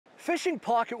Fishing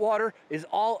pocket water is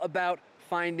all about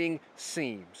finding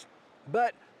seams.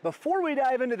 But before we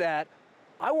dive into that,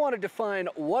 I want to define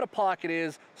what a pocket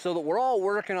is so that we're all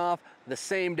working off the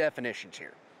same definitions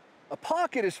here. A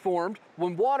pocket is formed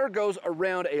when water goes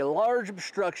around a large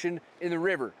obstruction in the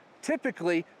river.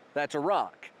 Typically, that's a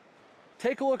rock.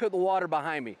 Take a look at the water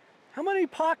behind me. How many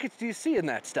pockets do you see in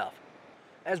that stuff?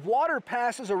 As water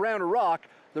passes around a rock,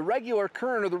 the regular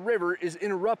current of the river is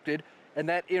interrupted, and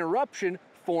that interruption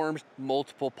forms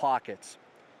multiple pockets.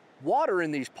 Water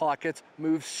in these pockets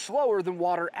moves slower than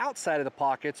water outside of the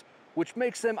pockets, which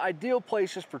makes them ideal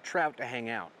places for trout to hang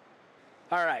out.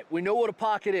 All right, we know what a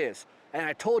pocket is, and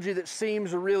I told you that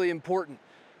seams are really important.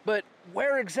 But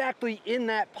where exactly in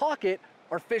that pocket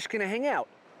are fish going to hang out?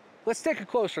 Let's take a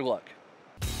closer look.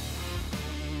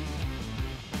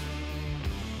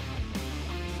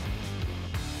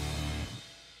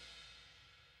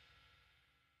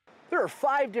 There are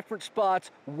 5 different spots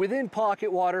within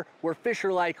pocket water where fish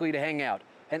are likely to hang out,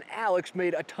 and Alex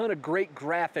made a ton of great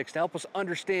graphics to help us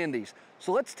understand these.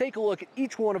 So let's take a look at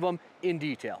each one of them in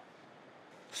detail.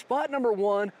 Spot number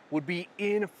 1 would be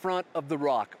in front of the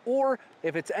rock, or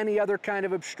if it's any other kind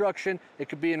of obstruction, it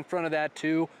could be in front of that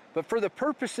too. But for the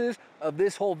purposes of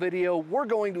this whole video, we're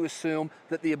going to assume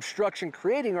that the obstruction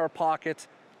creating our pockets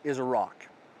is a rock.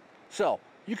 So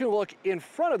you can look in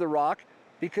front of the rock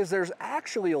because there's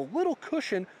actually a little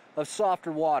cushion of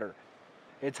softer water.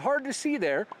 It's hard to see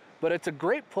there, but it's a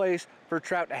great place for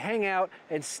trout to hang out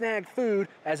and snag food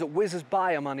as it whizzes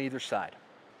by them on either side.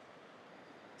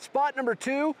 Spot number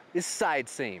 2 is side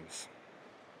seams.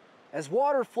 As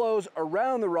water flows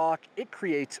around the rock, it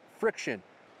creates friction.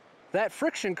 That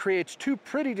friction creates 2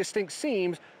 pretty distinct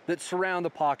seams that surround the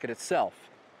pocket itself.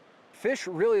 Fish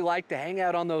really like to hang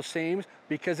out on those seams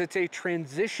because it's a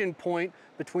transition point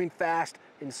between fast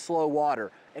and slow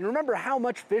water. And remember how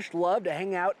much fish love to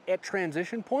hang out at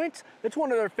transition points? It's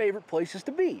one of their favorite places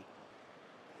to be.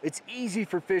 It's easy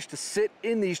for fish to sit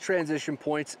in these transition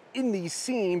points, in these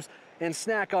seams, and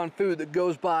snack on food that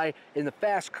goes by in the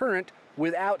fast current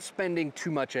without spending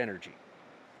too much energy.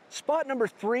 Spot number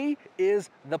 3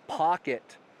 is the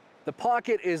pocket. The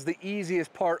pocket is the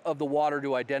easiest part of the water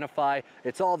to identify.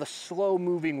 It's all the slow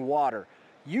moving water.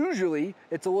 Usually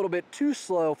it's a little bit too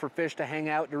slow for fish to hang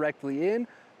out directly in,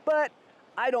 but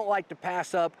I don't like to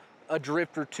pass up a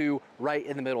drift or two right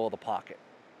in the middle of the pocket.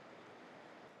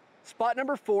 Spot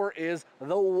number 4 is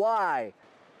the Y.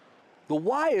 The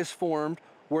Y is formed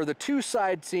where the 2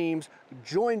 side seams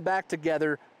join back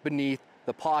together beneath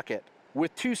the pocket.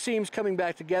 With 2 seams coming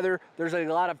back together, there's a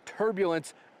lot of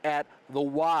turbulence at the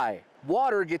Y.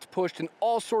 Water gets pushed in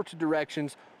all sorts of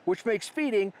directions, which makes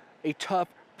feeding a tough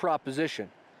proposition.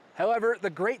 However, the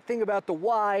great thing about the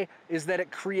Y is that it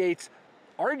creates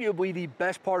arguably the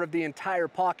best part of the entire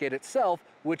pocket itself,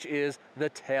 which is the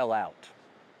tail out.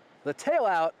 The tail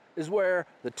out is where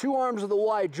the 2 arms of the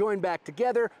Y join back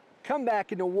together, come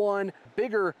back into one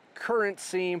bigger current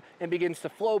seam, and begins to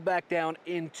flow back down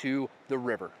into the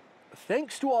river.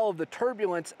 Thanks to all of the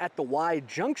turbulence at the Y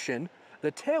junction, the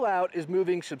tail out is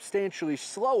moving substantially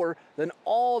slower than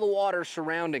all the water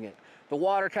surrounding it. The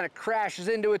water kind of crashes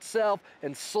into itself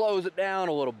and slows it down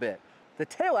a little bit. The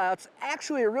tail out's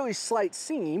actually a really slight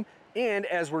seam, and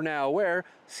as we're now aware,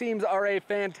 seams are a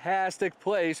fantastic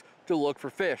place to look for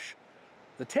fish.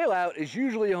 The tail out is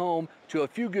usually home to a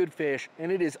few good fish,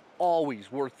 and it is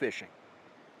always worth fishing.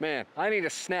 Man, I need a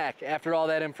snack after all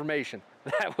that information.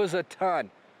 That was a ton.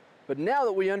 But now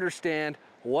that we understand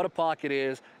what a pocket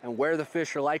is and where the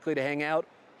fish are likely to hang out,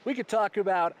 we could talk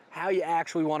about how you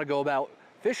actually want to go about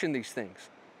fishing these things.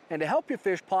 And to help you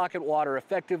fish pocket water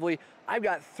effectively, I've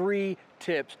got 3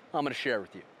 tips I'm going to share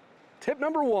with you. Tip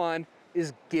number 1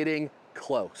 is getting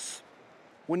close.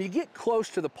 When you get close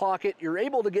to the pocket, you're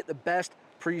able to get the best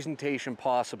presentation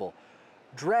possible.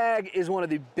 Drag is one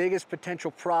of the biggest potential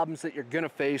problems that you're going to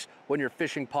face when you're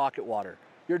fishing pocket water.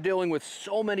 You're dealing with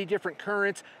so many different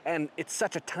currents, and it's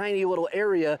such a tiny little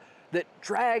area that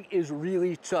drag is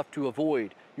really tough to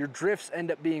avoid. Your drifts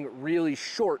end up being really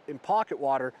short in pocket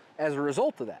water as a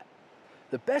result of that.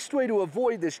 The best way to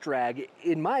avoid this drag,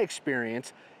 in my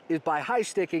experience, is by high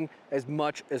sticking as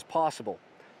much as possible.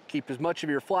 Keep as much of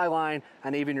your fly line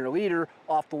and even your leader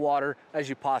off the water as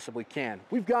you possibly can.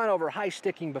 We've gone over high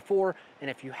sticking before, and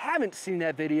if you haven't seen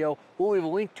that video, we'll leave a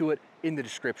link to it in the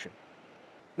description.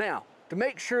 Now, to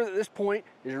make sure that this point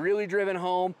is really driven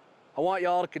home, I want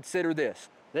y'all to consider this.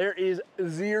 There is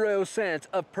 0 sense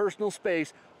of personal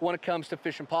space when it comes to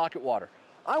fishing pocket water.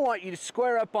 I want you to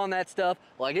square up on that stuff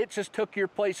like it just took your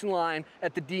place in line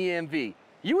at the DMV.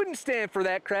 You wouldn't stand for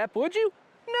that crap, would you?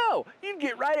 No, you'd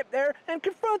get right up there and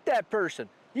confront that person.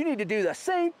 you need to do the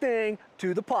same thing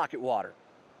to the pocket water.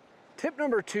 Tip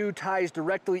number 2 ties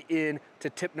directly in to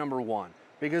tip number 1,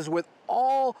 because with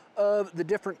all of the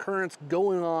different currents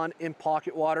going on in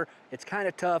pocket water, it's kind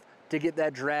of tough to get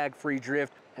that drag-free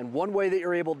drift. And one way that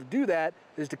you're able to do that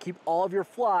is to keep all of your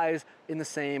flies in the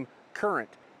same current.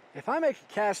 If I make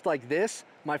a cast like this,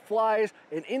 my flies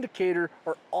and indicator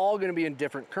are all going to be in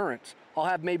different currents. I'll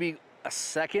have maybe a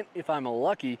second, if I'm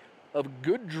lucky, of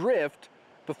good drift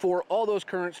before all those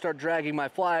currents start dragging my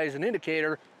flies and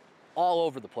indicator all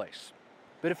over the place.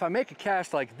 But if I make a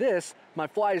cast like this, my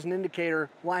flies and indicator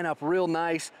line up real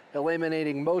nice,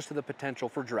 eliminating most of the potential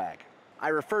for drag. I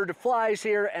referred to flies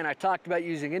here, and I talked about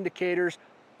using indicators.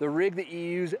 The rig that you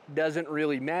use doesn't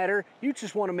really matter. You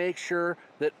just want to make sure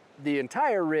that the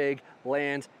entire rig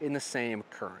lands in the same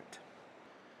current.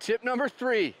 Tip number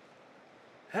 3,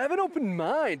 have an open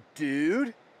mind,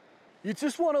 dude. You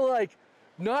just want to like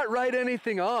not write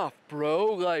anything off,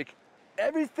 bro. Like,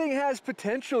 everything has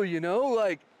potential, you know?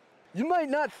 Like, you might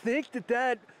not think that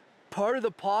that part of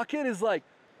the pocket is like,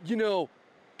 you know,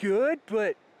 good,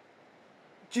 but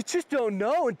you just don't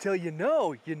know until you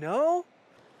know, you know?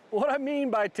 What I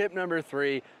mean by tip number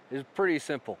 3 is pretty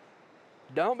simple.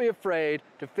 Don't be afraid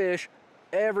to fish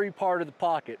every part of the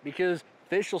pocket, because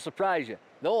fish will surprise you.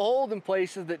 They'll hold in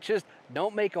places that just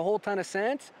don't make a whole ton of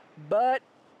sense, but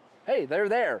hey, they're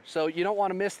there, so you don't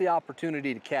want to miss the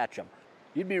opportunity to catch them.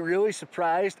 You'd be really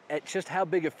surprised at just how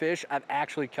big a fish I've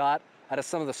actually caught out of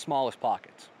some of the smallest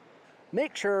pockets.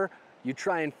 Make sure you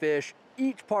try and fish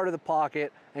each part of the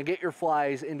pocket and get your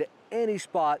flies into any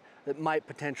spot that might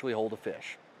potentially hold a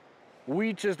fish.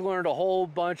 We just learned a whole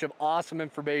bunch of awesome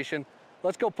information.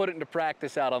 Let's go put it into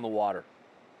practice out on the water.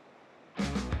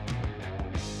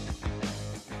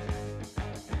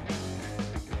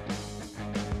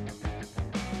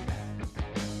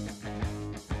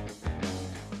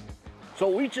 So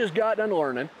we just got done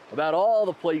learning about all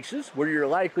the places where you're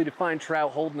likely to find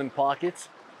trout holding in pockets,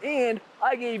 and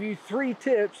I gave you 3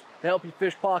 tips to help you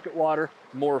fish pocket water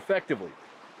more effectively.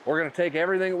 We're gonna take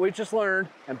everything that we just learned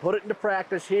and put it into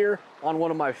practice here on one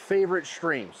of my favorite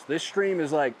streams. This stream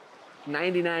is like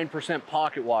 99%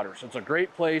 pocket water, so it's a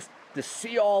great place to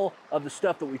see all of the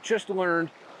stuff that we just learned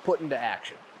put into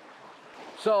action.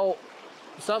 So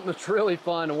something that's really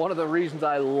fun, and one of the reasons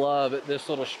I love this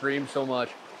little stream so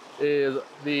much, is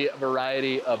the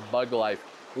variety of bug life.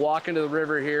 Walking to the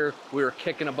river here, we were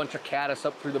kicking a bunch of caddis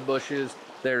up through the bushes.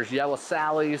 There's yellow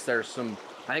sallies, there's some,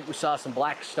 I think we saw some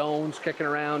black stones kicking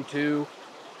around too.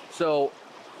 So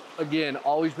again,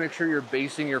 always make sure you're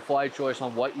basing your fly choice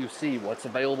on what you see, what's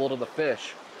available to the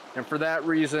fish. And for that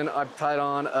reason, I've tied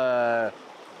on a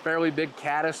fairly big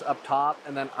caddis up top,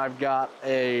 and then I've got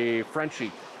a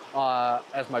Frenchie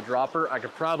as my dropper. I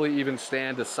could probably even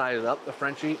stand to size up the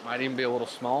Frenchie. Might even be a little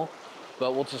small,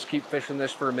 but we'll just keep fishing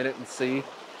this for a minute and see.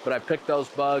 But I picked those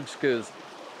bugs because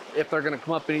if they're gonna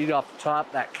come up and eat off the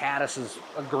top, that caddis is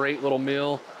a great little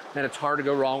meal, and it's hard to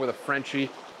go wrong with a Frenchie.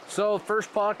 So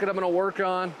first pocket I'm gonna work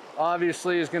on,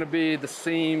 obviously, is gonna be the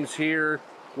seams here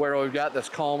where we've got this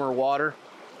calmer water.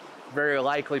 Very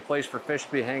likely place for fish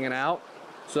to be hanging out.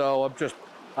 So I've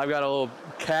got a little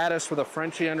caddis with a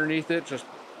Frenchie underneath it, just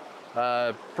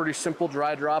pretty simple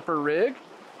dry dropper rig.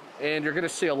 And you're gonna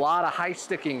see a lot of high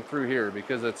sticking through here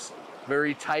because it's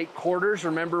very tight quarters.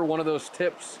 Remember, one of those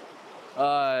tips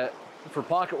for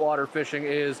pocket water fishing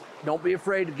is don't be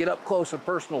afraid to get up close and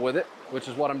personal with it, which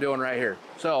is what I'm doing right here.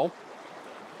 So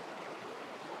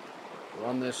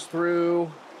run this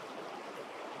through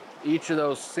each of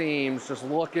those seams, just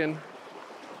looking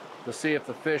to see if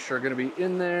the fish are going to be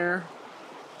in there.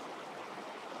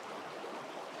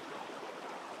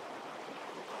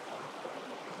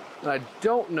 And I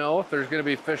don't know if there's going to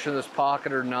be fish in this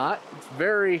pocket or not. It's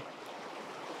very,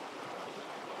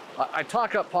 I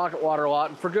talk up pocket water a lot,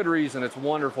 and for good reason. It's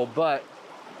wonderful, but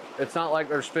it's not like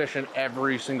there's fish in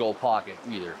every single pocket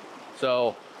either.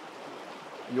 So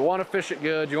you want to fish it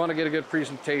good, you want to get a good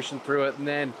presentation through it, and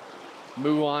then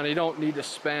move on. You don't need to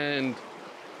spend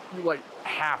like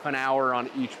half an hour on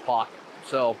each pocket.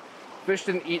 So fish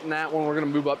didn't eat in that one. We're going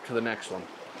to move up to the next one.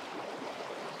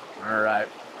 All right.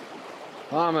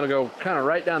 Well, I'm going to go kind of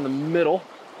right down the middle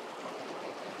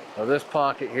of this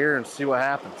pocket here and see what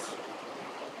happens.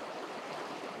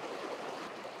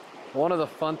 One of the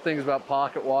fun things about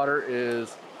pocket water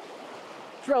is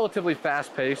it's relatively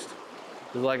fast-paced.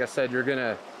 Because like I said, you're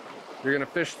gonna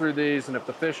fish through these, and if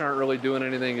the fish aren't really doing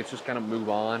anything, it's just kind of move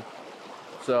on.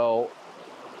 So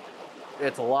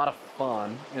it's a lot of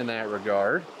fun in that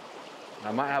regard.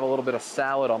 I might have a little bit of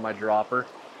salad on my dropper.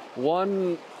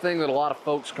 One thing that a lot of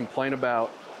folks complain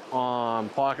about on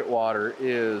pocket water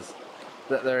is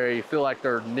that they feel like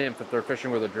their nymph, if they're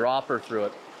fishing with a dropper through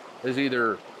it, is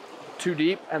either too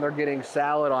deep and they're getting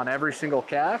salad on every single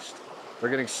cast, they're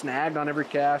getting snagged on every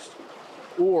cast,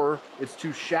 or it's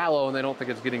too shallow and they don't think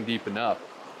it's getting deep enough.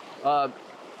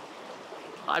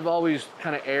 I've always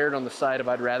kind of erred on the side of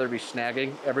I'd rather be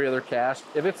snagging every other cast.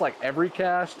 If it's like every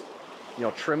cast, you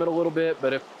know, trim it a little bit,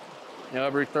 but if, you know,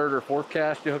 every third or fourth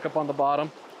cast you hook up on the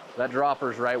bottom, that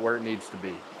dropper's right where it needs to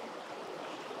be.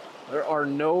 There are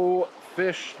no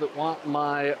fish that want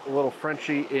my little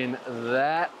Frenchie in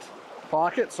that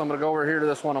pocket, so I'm gonna go over here to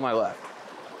this one on my left.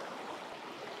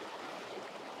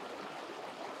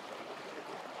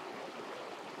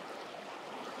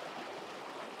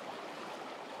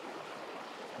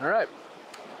 All right.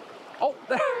 Oh,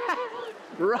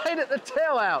 right at the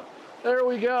tail out. There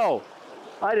we go.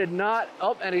 I did not,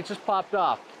 oh, and he just popped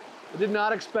off. I did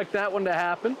not expect that one to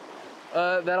happen.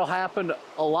 That'll happen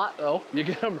a lot though. You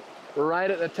get them right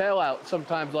at the tail out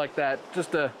sometimes like that.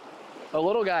 Just a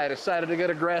little guy decided to get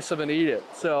aggressive and eat it.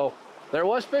 So there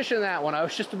was fish in that one. I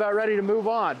was just about ready to move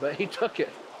on, but he took it.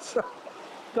 So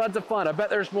tons of fun. I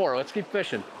bet there's more. Let's keep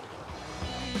fishing.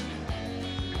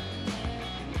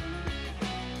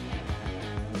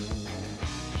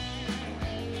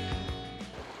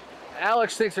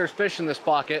 Alex thinks there's fish in this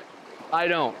pocket. I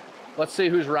don't. Let's see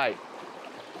who's right.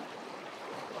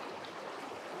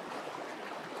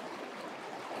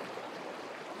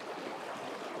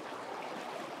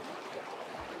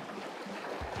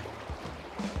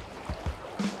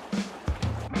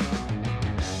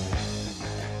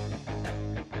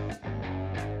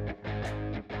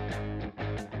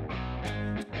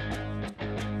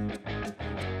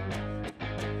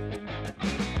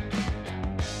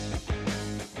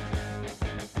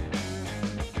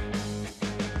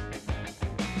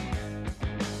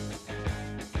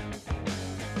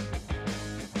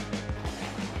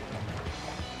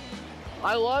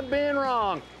 I love being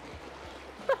wrong.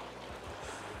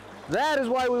 That is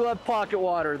why we love pocket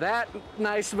water. That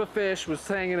nice of a fish was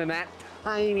hanging in that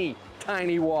tiny,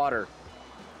 tiny water.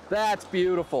 That's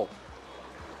beautiful.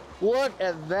 Look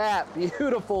at that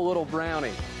beautiful little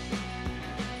brownie.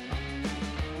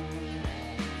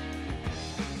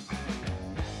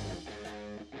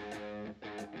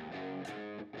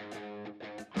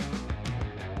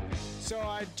 So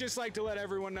I'd just like to let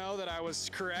everyone know that I was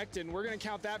correct, and we're going to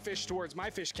count that fish towards my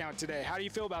fish count today. How do you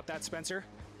feel about that, Spencer?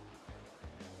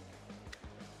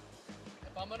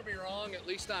 If I'm going to be wrong, at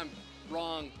least I'm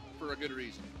wrong for a good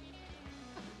reason.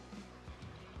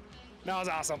 That was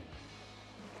awesome.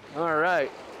 All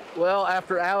right. Well,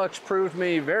 after Alex proved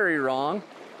me very wrong,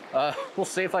 we'll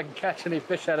see if I can catch any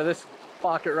fish out of this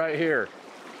pocket right here.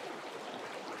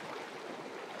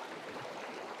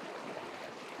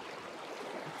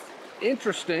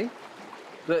 Interesting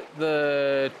that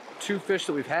the two fish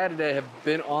that we've had today have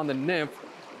been on the nymph.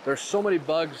 There's so many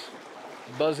bugs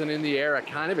buzzing in the air. I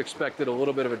kind of expected a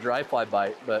little bit of a dry fly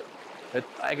bite, but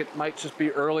it might just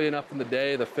be early enough in the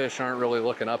day. The fish aren't really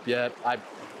looking up yet. I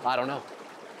don't know.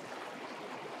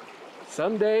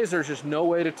 Some days there's just no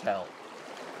way to tell.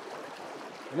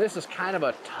 And this is kind of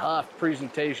a tough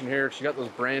presentation here because you got those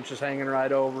branches hanging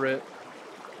right over it.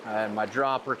 And my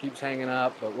dropper keeps hanging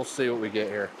up, but we'll see what we get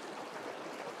here.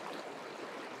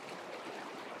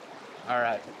 All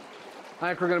right, I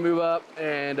think we're gonna move up,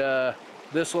 and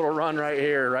this little run right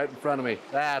here, right in front of me,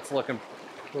 that's looking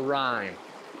prime.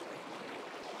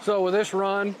 So with this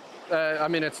run, I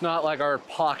mean, it's not like our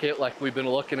pocket like we've been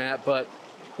looking at, but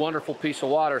wonderful piece of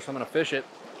water, so I'm gonna fish it.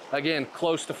 Again,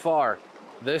 close to far.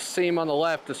 This seam on the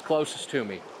left is closest to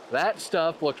me. That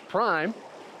stuff looks prime,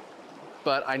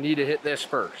 but I need to hit this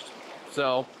first.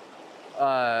 So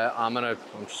I'm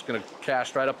just gonna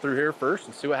cast right up through here first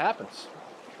and see what happens.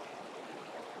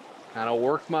 Kind of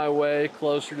work my way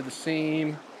closer to the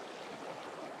seam.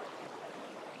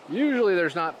 Usually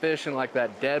there's not fish in like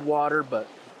that dead water, but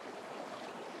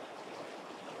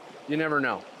you never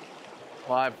know.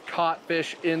 Well, I've caught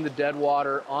fish in the dead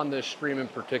water on this stream in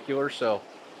particular, so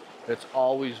it's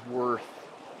always worth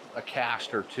a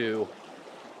cast or two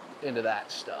into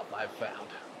that stuff, I've found.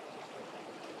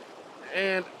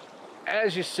 And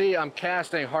as you see, I'm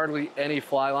casting hardly any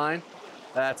fly line.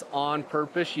 That's on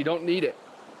purpose. You don't need it.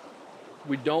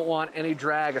 We don't want any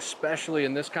drag, especially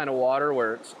in this kind of water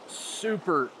where it's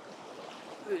super,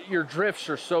 your drifts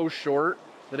are so short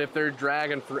that if they're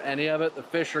dragging for any of it, the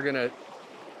fish are gonna,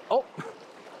 oh,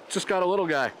 just got a little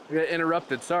guy. I got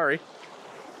interrupted, sorry.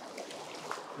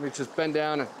 Let me just bend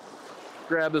down and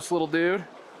grab this little dude.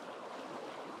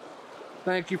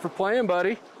 Thank you for playing,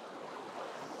 buddy.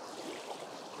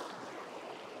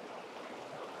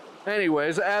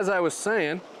 Anyways, as I was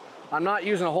saying, I'm not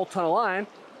using a whole ton of line.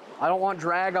 I don't want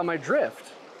drag on my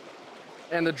drift.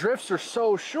 And the drifts are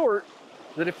so short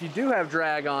that if you do have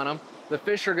drag on them, the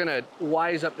fish are gonna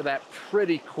wise up to that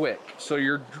pretty quick. So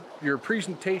your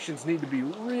presentations need to be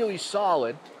really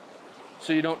solid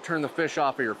so you don't turn the fish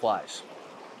off of your flies.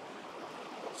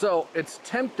 So it's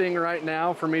tempting right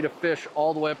now for me to fish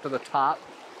all the way up to the top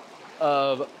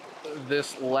of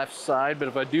this left side, but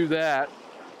if I do that,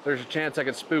 there's a chance I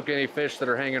could spook any fish that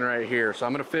are hanging right here. So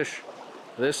I'm gonna fish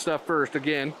this stuff first,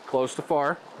 again, close to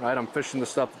far, right? I'm fishing the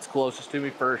stuff that's closest to me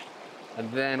first,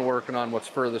 and then working on what's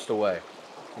furthest away.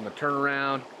 I'm gonna turn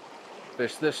around,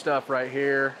 fish this stuff right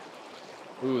here.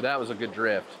 Ooh, that was a good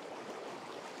drift.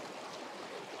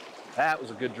 That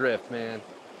was a good drift, man.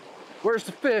 Where's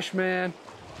the fish, man?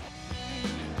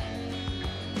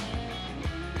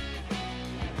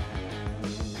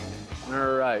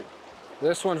 All right,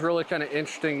 this one's really kind of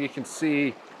interesting. You can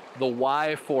see the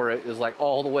Y for it is like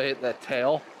all the way at that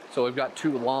tail. So we've got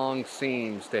two long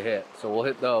seams to hit. So we'll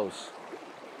hit those.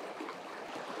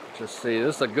 Just see,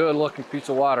 this is a good looking piece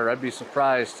of water. I'd be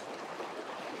surprised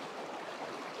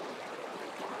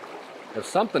if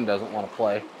something doesn't want to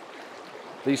play.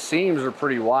 These seams are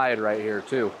pretty wide right here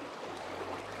too.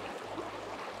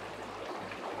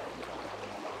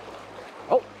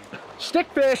 Oh,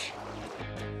 stickfish.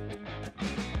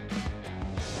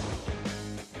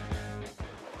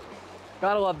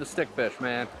 Gotta love the stickfish,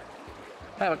 man.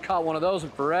 Haven't caught one of those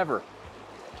in forever.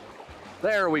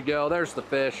 There we go, there's the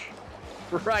fish.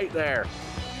 Right there.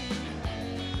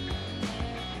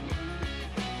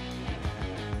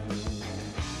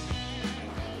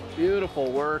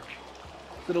 Beautiful work.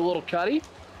 Is it a little cutty?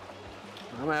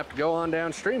 I'm gonna have to go on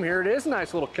downstream here. It is a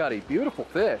nice little cutty. Beautiful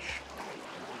fish.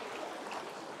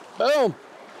 Boom.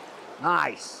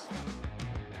 Nice.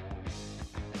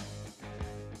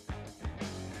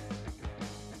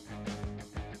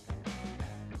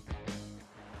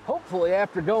 Hopefully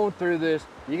after going through this,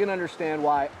 you can understand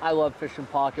why I love fishing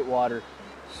pocket water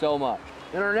so much.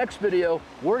 In our next video,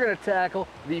 we're gonna tackle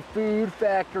the food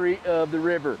factory of the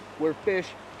river, where fish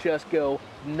just go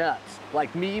nuts,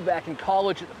 like me back in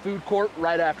college at the food court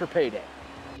right after payday.